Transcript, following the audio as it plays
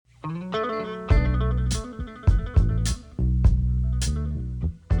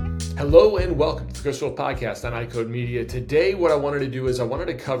Hello and welcome to the Chris Wolfe Podcast on iCode Media. Today, what I wanted to do is I wanted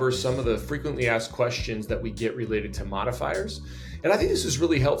to cover some of the frequently asked questions that we get related to modifiers. And I think this is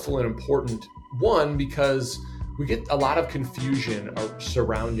really helpful and important, one, we get a lot of confusion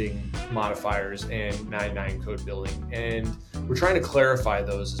surrounding modifiers and 99 code billing. And we're trying to clarify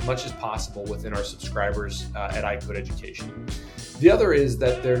those as much as possible within our subscribers at iCode Education. The other is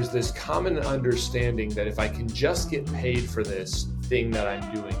that there's this common understanding that if I can just get paid for this thing that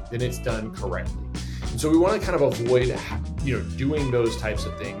I'm doing, then it's done correctly. And so we want to kind of avoid, doing those types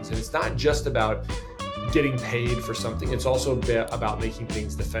of things. And it's not just about getting paid for something. It's also about making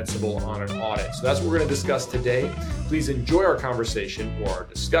things defensible on an audit. So that's what we're going to discuss today. Please enjoy our conversation or our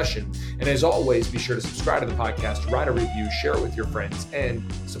discussion. And as always, be sure to subscribe to the podcast, write a review, share it with your friends, and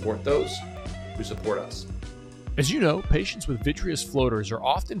support those who support us. As you know, patients with vitreous floaters are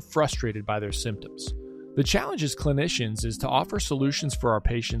often frustrated by their symptoms. The challenge as clinicians is to offer solutions for our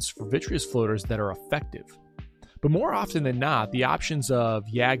patients for vitreous floaters that are effective. But more often than not, the options of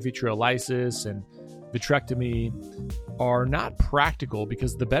YAG vitreolysis and vitrectomy are not practical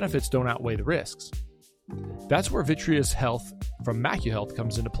because the benefits don't outweigh the risks. That's where Vitreous Health from MacuHealth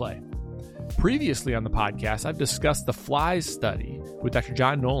comes into play. Previously on the podcast, I've discussed the FLIES study with Dr.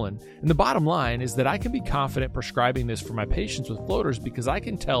 John Nolan, and the bottom line is that I can be confident prescribing this for my patients with floaters because I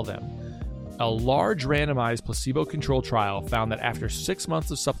can tell them a large randomized placebo-controlled trial found that after 6 months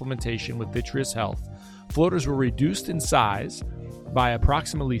of supplementation with Vitreous Health, floaters were reduced in size by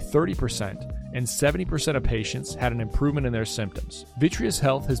approximately 30%, and 70% of patients had an improvement in their symptoms. Vitreous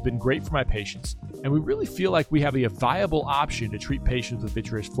Health has been great for my patients, and we really feel like we have a viable option to treat patients with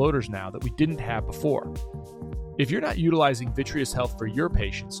vitreous floaters now that we didn't have before. If you're not utilizing Vitreous Health for your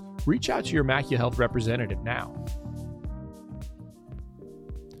patients, reach out to your MacuHealth representative now.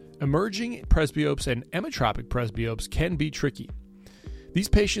 Emerging presbyopes and emmetropic presbyopes can be tricky. These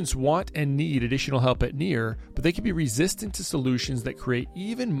patients want and need additional help at near, but they can be resistant to solutions that create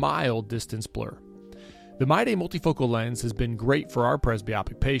even mild distance blur. The MyDay multifocal lens has been great for our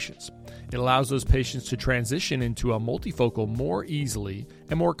presbyopic patients. It allows those patients to transition into a multifocal more easily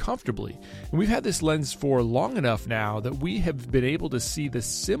and more comfortably. And we've had this lens for long enough now that we have been able to see the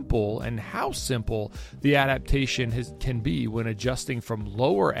simple and how simple the adaptation can be when adjusting from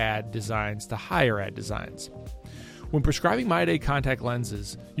lower ad designs to higher ad designs. When prescribing MyDay contact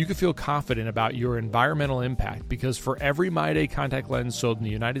lenses, you can feel confident about your environmental impact because for every MyDay contact lens sold in the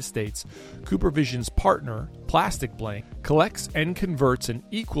United States, CooperVision's partner, Plastic Blank, collects and converts an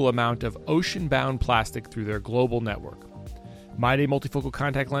equal amount of ocean-bound plastic through their global network. MyDay multifocal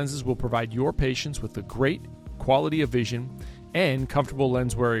contact lenses will provide your patients with a great quality of vision and comfortable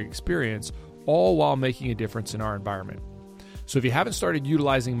lens-wearing experience, all while making a difference in our environment. So if you haven't started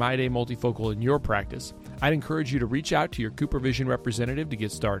utilizing MyDay multifocal in your practice, I'd encourage you to reach out to your CooperVision representative to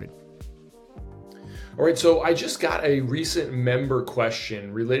get started. All right, so I just got a recent member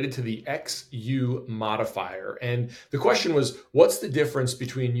question related to the XU modifier. And the question was, what's the difference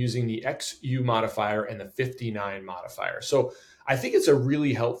between using the XU modifier and the 59 modifier? So I think it's a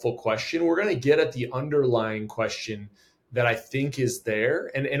really helpful question. We're going to get at the underlying question that I think is there.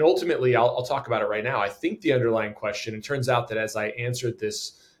 And ultimately, I'll talk about it right now. I think the underlying question, it turns out that as I answered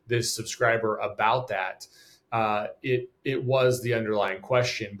this subscriber about that, it was the underlying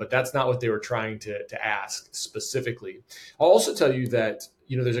question, but that's not what they were trying to ask specifically. I'll also tell you that,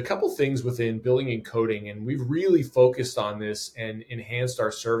 there's a couple things within billing and coding, and we've really focused on this and enhanced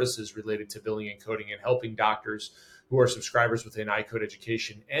our services related to billing and coding and helping doctors who are subscribers within iCode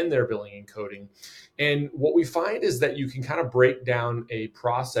Education and their billing and coding. And what we find is that you can kind of break down a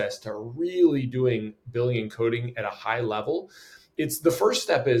process to really doing billing and coding at a high level. It's the first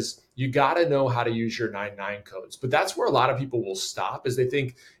step is you got to know how to use your 99 codes. But that's where a lot of people will stop is they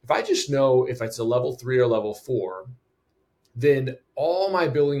think, if I just know if it's a level 3 or level 4, then all my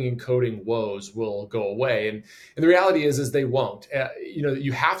billing and coding woes will go away. And the reality is they won't.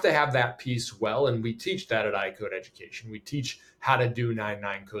 You have to have that piece well. And we teach that at iCode Education. We teach how to do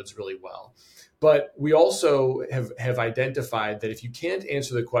 99 codes really well. But we also have identified that if you can't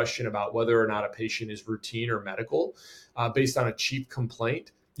answer the question about whether or not a patient is routine or medical based on a cheap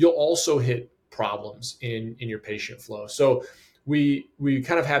complaint, you'll also hit problems in your patient flow. So we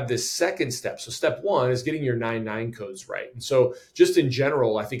kind of have this second step. So step one is getting your 99 codes right. And so just in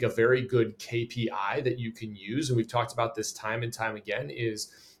general, I think a very good KPI that you can use, and we've talked about this time and time again,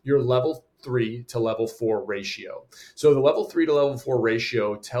 is your level 3 to level 4 ratio. So the level 3 to level 4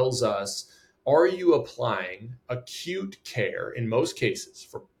 ratio tells us, are you applying acute care in most cases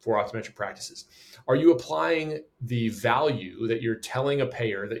for optometric practices? Are you applying the value that you're telling a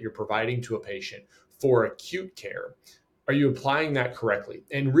payer that you're providing to a patient for acute care? Are you applying that correctly?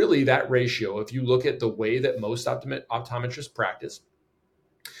 And really, that ratio, if you look at the way that most optometrists practice,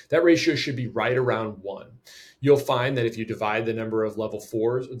 that ratio should be right around 1. You'll find that if you divide the number of level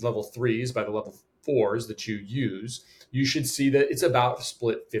threes by the level fours that you use, you should see that it's about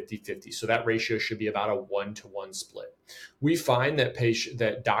split 50-50. So that ratio should be about a 1-to-1 split. We find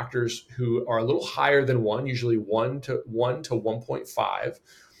that doctors who are a little higher than 1, usually 1 to 1.5,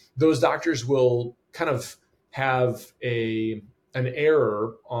 those doctors will kind of have an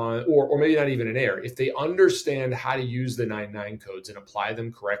error on, or maybe not even an error. If they understand how to use the 99 codes and apply them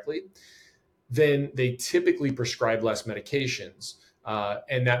correctly, then they typically prescribe less medications.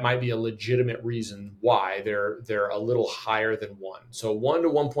 And that might be a legitimate reason why they're a little higher than 1. So 1 to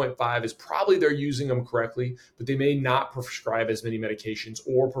 1.5 is probably they're using them correctly, but they may not prescribe as many medications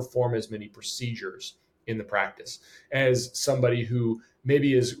or perform as many procedures in the practice as somebody who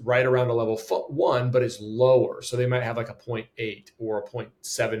maybe is right around a level 1, but is lower. So they might have like a 0.8 or a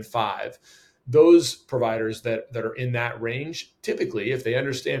 0.75. Those providers that are in that range, typically, if they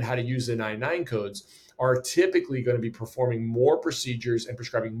understand how to use the 99 codes, are typically going to be performing more procedures and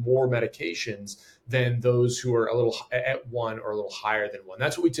prescribing more medications than those who are a little at 1 or a little higher than 1.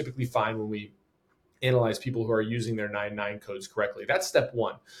 That's what we typically find when we analyze people who are using their 99 codes correctly. That's step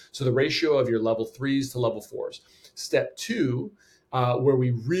 1. So the ratio of your level 3s to level 4s. Step 2, where we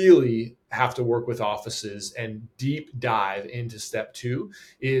really have to work with offices and deep dive into step 2,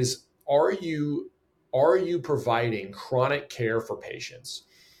 is are you providing chronic care for patients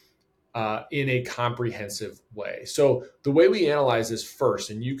in a comprehensive way? So the way we analyze this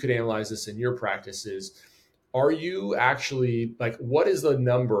first, and you could analyze this in your practice, is are you actually, like, what is the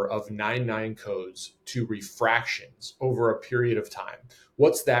number of 99 codes to refractions over a period of time?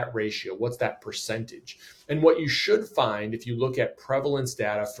 What's that ratio? What's that percentage? And what you should find if you look at prevalence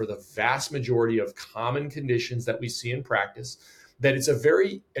data for the vast majority of common conditions that we see in practice, that it's a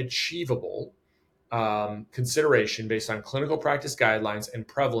very achievable consideration based on clinical practice guidelines and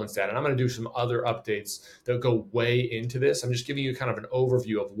prevalence data. And I'm going to do some other updates that go way into this. I'm just giving you kind of an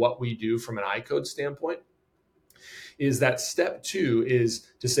overview of what we do from an iCode standpoint. Is that step 2 is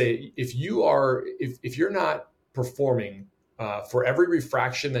to say, if you're not performing for every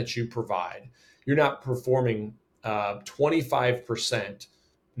refraction that you provide, you're not performing 25%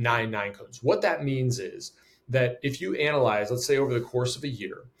 99 codes. What that means is that if you analyze, let's say over the course of a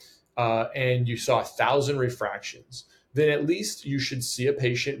year, and you saw 1,000 refractions, then at least you should see a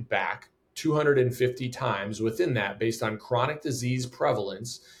patient back 250 times within that based on chronic disease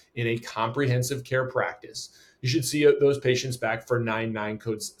prevalence in a comprehensive care practice. You should see those patients back for 99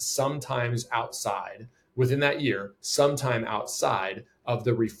 codes sometimes outside within that year, sometime outside of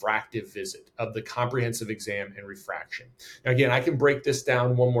the refractive visit, of the comprehensive exam and refraction. Now, again, I can break this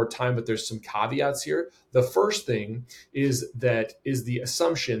down one more time, but there's some caveats here. The first thing is the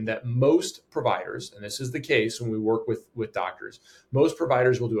assumption that most providers, and this is the case when we work with doctors, most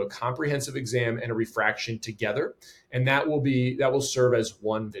providers will do a comprehensive exam and a refraction together, and that will serve as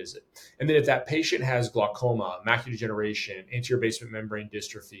one visit. And then if that patient has glaucoma, macular degeneration, anterior basement membrane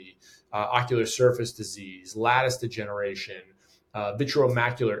dystrophy, ocular surface disease, lattice degeneration,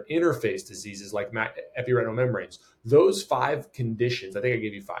 vitreomacular interface diseases like epiretinal membranes, those 5 conditions, I think I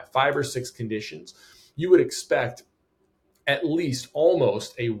gave you 5 or 6 conditions, you would expect at least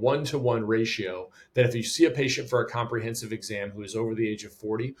almost a 1-to-1 ratio that if you see a patient for a comprehensive exam who is over the age of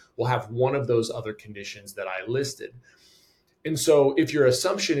 40, will have one of those other conditions that I listed. And so if your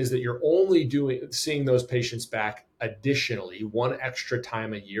assumption is that you're only seeing those patients back additionally one extra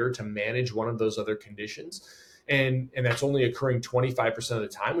time a year to manage one of those other conditions, and that's only occurring 25% of the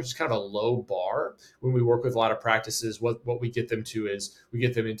time, which is kind of a low bar. When we work with a lot of practices, what we get them to is we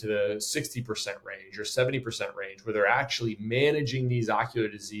get them into the 60% range or 70% range, where they're actually managing these ocular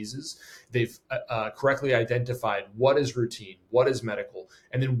diseases. They've correctly identified what is routine, what is medical,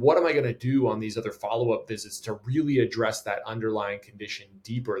 and then what am I going to do on these other follow-up visits to really address that underlying condition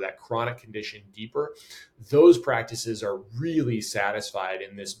deeper, that chronic condition deeper. Those practices are really satisfied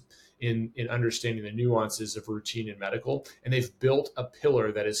in understanding the nuances of routine and medical, and they've built a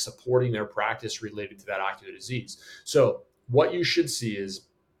pillar that is supporting their practice related to that ocular disease. So what you should see is,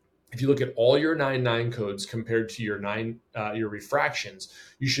 if you look at all your 99 codes compared to your refractions,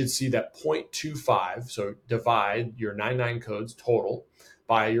 you should see that 0.25. So divide your 99 codes total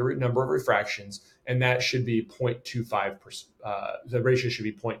by your number of refractions, and that should be 0.25%. The ratio should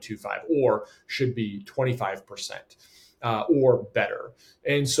be 0.25, or should be 25%. Or better.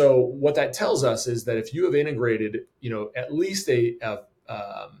 And so what that tells us is that if you have integrated, at least an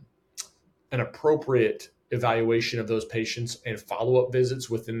appropriate evaluation of those patients and follow-up visits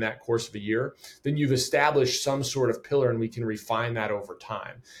within that course of a year, then you've established some sort of pillar, and we can refine that over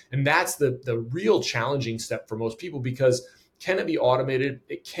time. And that's the real challenging step for most people, because can it be automated?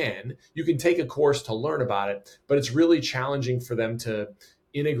 It can. You can take a course to learn about it, but it's really challenging for them to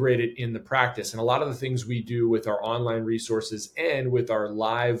integrate it in the practice. And a lot of the things we do with our online resources and with our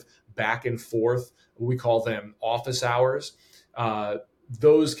live back and forth, we call them office hours,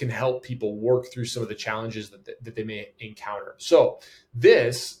 those can help people work through some of the challenges that they may encounter. So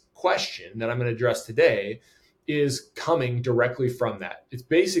this question that I'm going to address today is coming directly from that. It's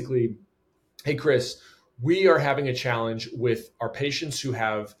basically, hey, Chris, we are having a challenge with our patients who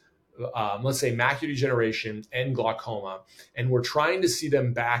have, let's say, macular degeneration and glaucoma, and we're trying to see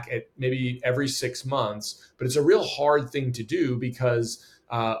them back at maybe every 6 months, but it's a real hard thing to do because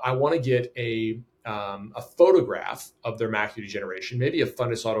I want to get a photograph of their macular degeneration, maybe a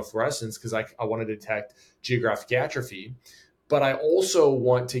fundus autofluorescence, because I want to detect geographic atrophy, but I also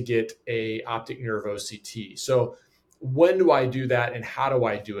want to get a optic nerve OCT. So when do I do that and how do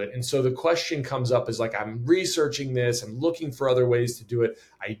I do it? And so the question comes up is like, I'm researching this, I'm looking for other ways to do it.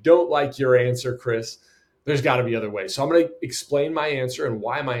 I don't like your answer, Chris. There's got to be other ways. So I'm going to explain my answer and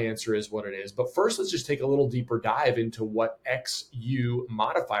why my answer is what it is. But first, let's just take a little deeper dive into what XU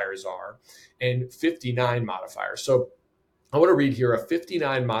modifiers are and 59 modifiers. So I want to read here, a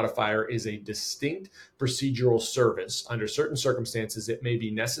 59 modifier is a distinct procedural service. Under certain circumstances, it may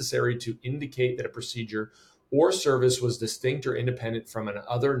be necessary to indicate that a procedure or service was distinct or independent from an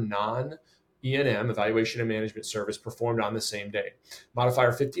other non-E&M, evaluation and management service, performed on the same day.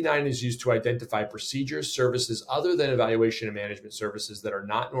 Modifier 59 is used to identify procedures, services other than evaluation and management services that are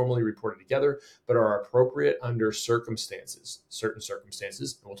not normally reported together, but are appropriate under certain circumstances,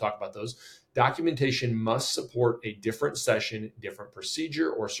 and we'll talk about those. Documentation must support a different session, different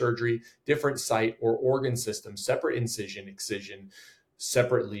procedure or surgery, different site or organ system, separate incision, excision,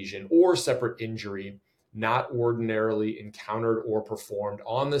 separate lesion, or separate injury, not ordinarily encountered or performed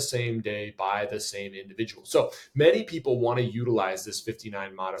on the same day by the same individual. So many people want to utilize this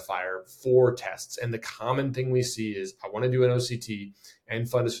 59 modifier for tests. And the common thing we see is, I want to do an OCT and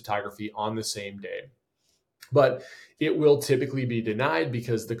fundus photography on the same day. But it will typically be denied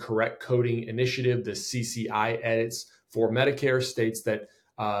because the correct coding initiative, the CCI edits for Medicare, states that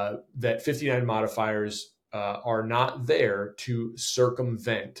that 59 modifiers are not there to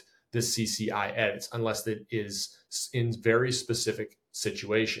circumvent the CCI edits unless it is in very specific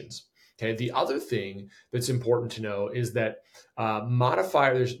situations. Okay. The other thing that's important to know is that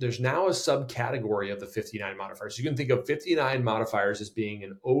there's now a subcategory of the 59 modifiers. You can think of 59 modifiers as being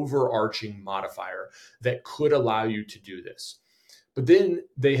an overarching modifier that could allow you to do this. But then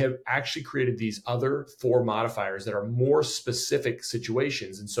they have actually created these other 4 modifiers that are more specific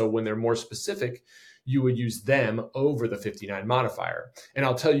situations. And so when they're more specific, you would use them over the 59 modifier. And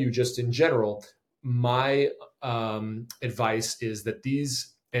I'll tell you just in general, my advice is that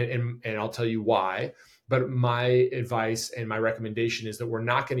these, and I'll tell you why, but my advice and my recommendation is that we're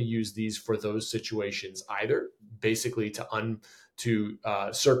not going to use these for those situations either, basically to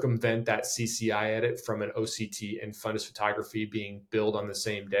circumvent that CCI edit from an OCT and fundus photography being billed on the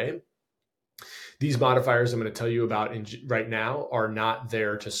same day. These modifiers I'm going to tell you about right now are not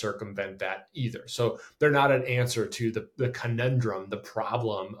there to circumvent that either. So they're not an answer to the conundrum, the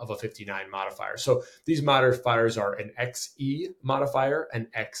problem of a 59 modifier. So these modifiers are an XE modifier, an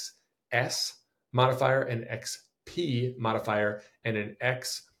XS modifier, an XP modifier, and an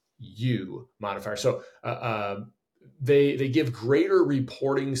XU modifier. So they give greater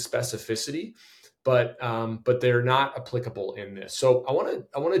reporting specificity, but they're not applicable in this. So I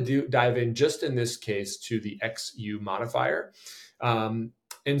want to dive in just in this case to the XU modifier. And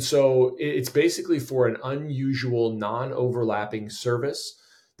so it's basically for an unusual non-overlapping service,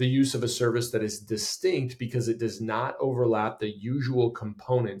 the use of a service that is distinct because it does not overlap the usual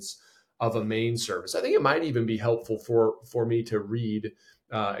components of a main service. I think it might even be helpful for me to read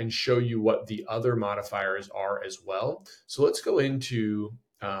and show you what the other modifiers are as well. So let's go into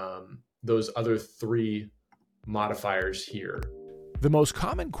those other 3 modifiers here. The most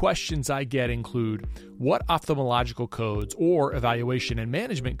common questions I get include, what ophthalmological codes or evaluation and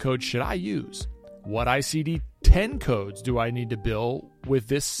management codes should I use? What ICD-10 codes do I need to bill with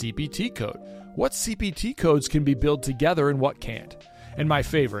this CPT code? What CPT codes can be billed together and what can't? And my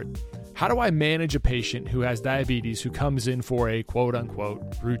favorite, how do I manage a patient who has diabetes who comes in for a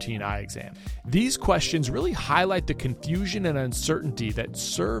quote-unquote routine eye exam? These questions really highlight the confusion and uncertainty that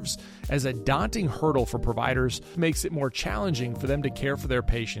serves as a daunting hurdle for providers, makes it more challenging for them to care for their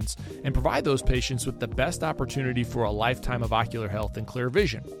patients and provide those patients with the best opportunity for a lifetime of ocular health and clear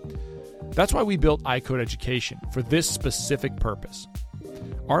vision. That's why we built iCode Education, for this specific purpose.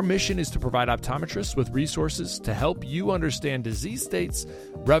 Our mission is to provide optometrists with resources to help you understand disease states,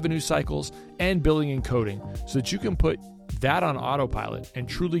 revenue cycles, and billing and coding so that you can put that on autopilot and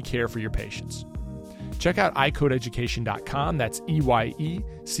truly care for your patients. Check out iCodeEducation.com. That's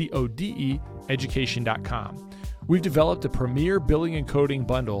EYECODE education.com. We've developed a premier billing and coding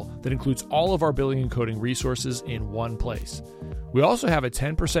bundle that includes all of our billing and coding resources in one place. We also have a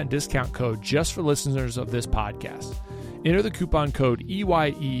 10% discount code just for listeners of this podcast. Enter the coupon code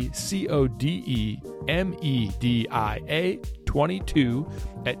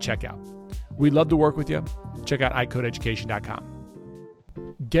EYECODEMEDIA22 at checkout. We'd love to work with you. Check out iCodeEducation.com.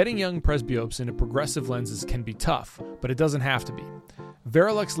 Getting young presbyopes into progressive lenses can be tough, but it doesn't have to be.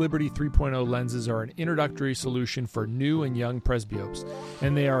 Verilux Liberty 3.0 lenses are an introductory solution for new and young presbyopes,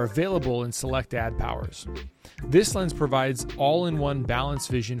 and they are available in select ad powers. This lens provides all-in-one balanced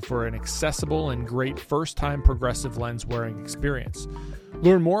vision for an accessible and great first-time progressive lens wearing experience.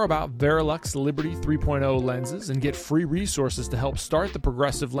 Learn more about Verilux Liberty 3.0 lenses and get free resources to help start the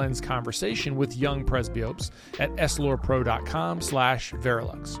progressive lens conversation with young presbyopes at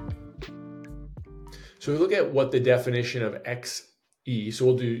eslorpro.com/Verilux. So we look at what the definition of XE, so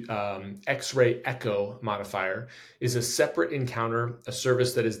we'll do X-ray echo modifier, is a separate encounter, a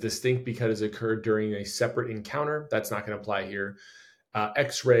service that is distinct because it occurred during a separate encounter. That's not going to apply here.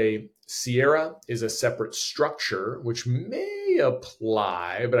 X-ray Sierra is a separate structure, which may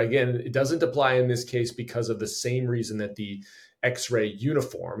apply, but again, it doesn't apply in this case because of the same reason that the X-ray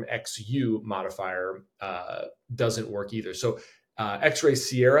uniform, XU modifier, doesn't work either. So X-ray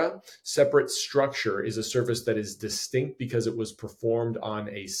Sierra, separate structure, is a service that is distinct because it was performed on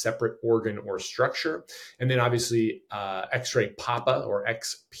a separate organ or structure. And then obviously X-ray Papa or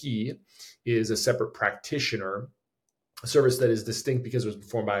XP is a separate practitioner, a service that is distinct because it was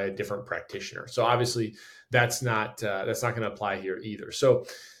performed by a different practitioner. So obviously that's not going to apply here either. So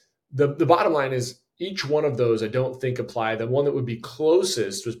the bottom line is each one of those I don't think apply. The one that would be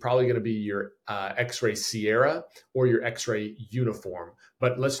closest was probably going to be your X-ray Sierra or your X-ray Uniform.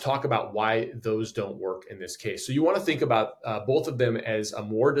 But let's talk about why those don't work in this case. So you want to think about both of them as a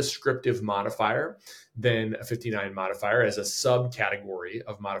more descriptive modifier than a 59 modifier, as a subcategory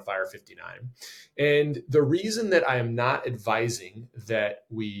of modifier 59. And the reason that I am not advising that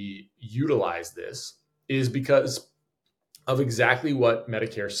we utilize this is because of exactly what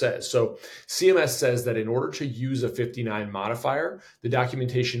Medicare says. So CMS says that in order to use a 59 modifier, the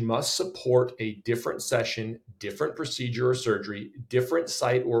documentation must support a different session, different procedure or surgery, different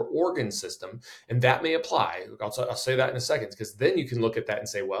site or organ system, and that may apply. I'll say that in a second, because then you can look at that and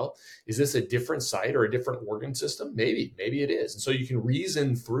say, well, is this a different site or a different organ system? Maybe it is. And so you can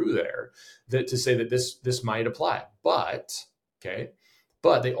reason through there that to say that this might apply.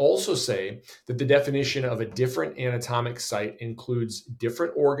 But they also say that the definition of a different anatomic site includes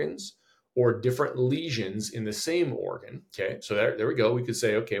different organs or different lesions in the same organ. Okay, so there we go. We could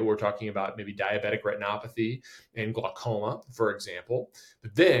say, okay, we're talking about maybe diabetic retinopathy and glaucoma, for example.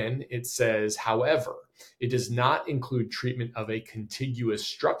 But then it says, however, it does not include treatment of a contiguous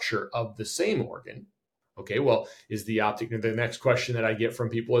structure of the same organ. Okay, well, is the optic, the next question that I get from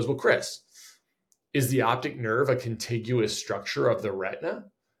people is, well, Chris, is the optic nerve a contiguous structure of the retina?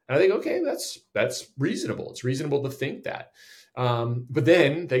 And I think, okay, that's reasonable. It's reasonable to think that. But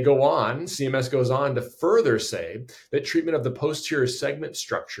then they go on, CMS goes on to further say that treatment of the posterior segment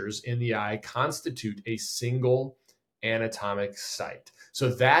structures in the eye constitute a single anatomic site.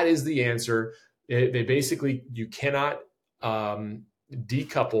 So that is the answer. They basically, you cannot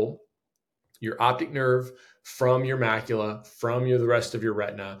decouple your optic nerve from your macula, from the rest of your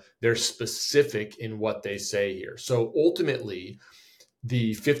retina. They're specific in what they say here. So ultimately,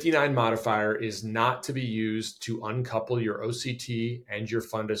 the 59 modifier is not to be used to uncouple your OCT and your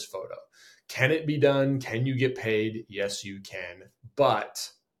fundus photo. Can it be done? Can you get paid? Yes, you can.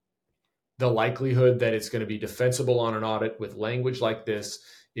 But the likelihood that it's going to be defensible on an audit with language like this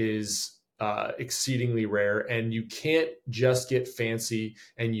is exceedingly rare, and you can't just get fancy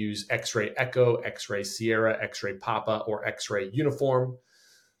and use X-ray Echo, X-ray Sierra, X-ray Papa, or X-ray Uniform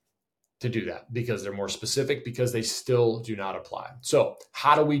to do that, because they're more specific, because they still do not apply. So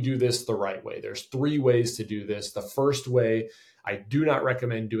how do we do this the right way? There's 3 ways to do this. The first way, I do not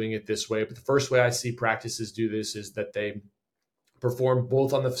recommend doing it this way, but the first way I see practices do this is that they perform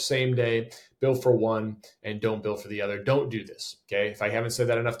both on the same day, bill for one, and don't bill for the other. Don't do this, okay? If I haven't said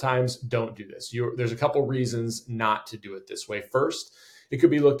that enough times, don't do this. There's a couple reasons not to do it this way. First, It could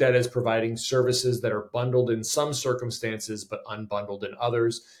be looked at as providing services that are bundled in some circumstances, but unbundled in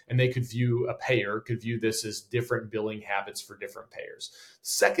others. And a payer could view this as different billing habits for different payers.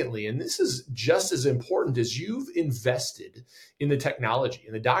 Secondly, and this is just as important, as you've invested in the technology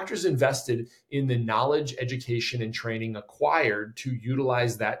and the doctor's invested in the knowledge, education, and training acquired to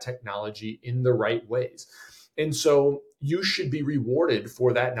utilize that technology in the right ways. And so you should be rewarded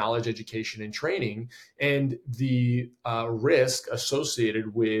for that knowledge, education, and training, and the risk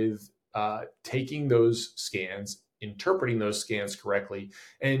associated with taking those scans, interpreting those scans correctly,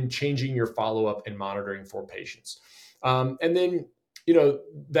 and changing your follow-up and monitoring for patients. And then,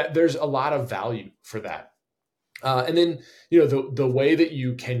 that there's a lot of value for that. And then, the way that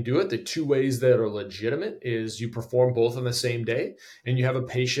you can do it, the two ways that are legitimate, is you perform both on the same day, and you have a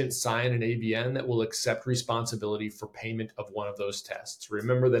patient sign an ABN that will accept responsibility for payment of one of those tests.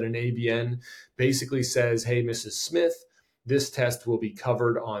 Remember that an ABN basically says, hey, Mrs. Smith, this test will be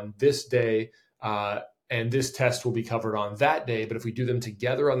covered on this day, and this test will be covered on that day. But if we do them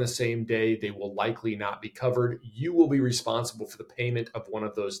together on the same day, they will likely not be covered. You will be responsible for the payment of one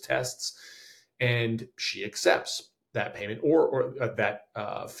of those tests. And she accepts that payment or that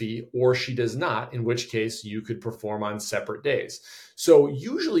fee, or she does not, in which case you could perform on separate days. So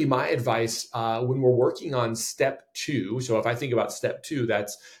usually my advice when we're working on step 2, so if I think about step 2,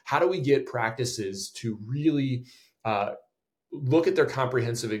 that's how do we get practices to really look at their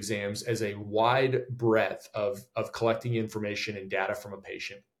comprehensive exams as a wide breadth of collecting information and data from a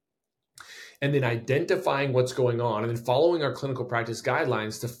patient, and then identifying what's going on, and then following our clinical practice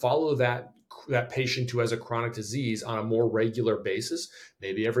guidelines to follow that patient who has a chronic disease on a more regular basis,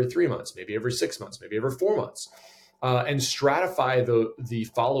 maybe every 3 months, maybe every 6 months, maybe every 4 months, and stratify the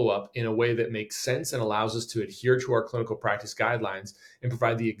follow-up in a way that makes sense and allows us to adhere to our clinical practice guidelines and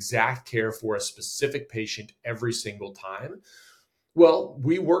provide the exact care for a specific patient every single time. Well,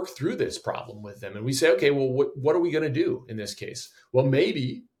 we work through this problem with them and we say, okay, well, what are we going to do in this case? Well,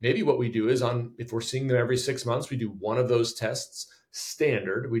 maybe what we do is if we're seeing them every 6 months, we do one of those tests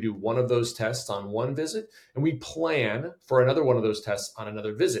standard. We do one of those tests on one visit, and we plan for another one of those tests on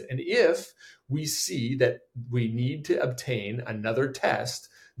another visit. And if we see that we need to obtain another test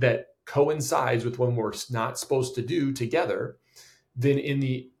that coincides with when we're not supposed to do together, then in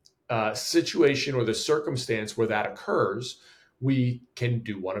the situation or the circumstance where that occurs, we can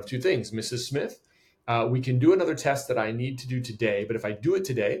do one of two things. Mrs. Smith, we can do another test that I need to do today, but if I do it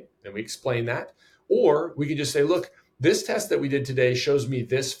today, then we explain that. Or we can just say, look, this test that we did today shows me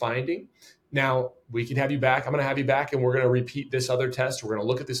this finding. Now we can have you back. I'm going to have you back and we're going to repeat this other test. We're going to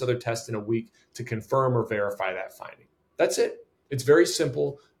look at this other test in a week to confirm or verify that finding. That's it. It's very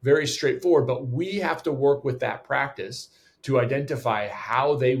simple, very straightforward, but we have to work with that practice to identify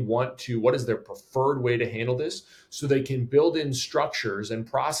how they want to, what is their preferred way to handle this, so they can build in structures and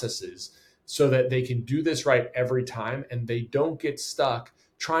processes so that they can do this right every time and they don't get stuck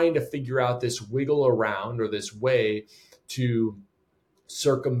trying to figure out this wiggle around or this way to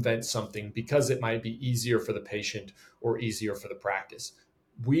circumvent something because it might be easier for the patient or easier for the practice.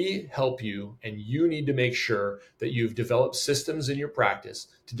 We help you, and you need to make sure that you've developed systems in your practice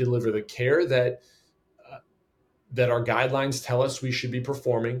to deliver the care that our guidelines tell us we should be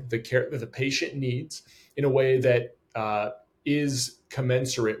performing, the care that the patient needs, in a way that is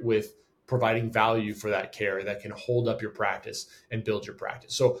commensurate with providing value for that care that can hold up your practice and build your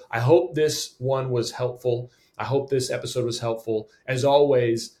practice. So I hope this one was helpful. I hope this episode was helpful. As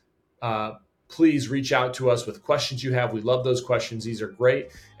always, please reach out to us with questions you have. We love those questions. These are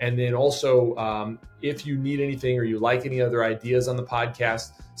great. And then also, if you need anything or you like any other ideas on the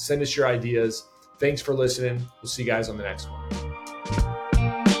podcast, send us your ideas. Thanks for listening. We'll see you guys on the next one.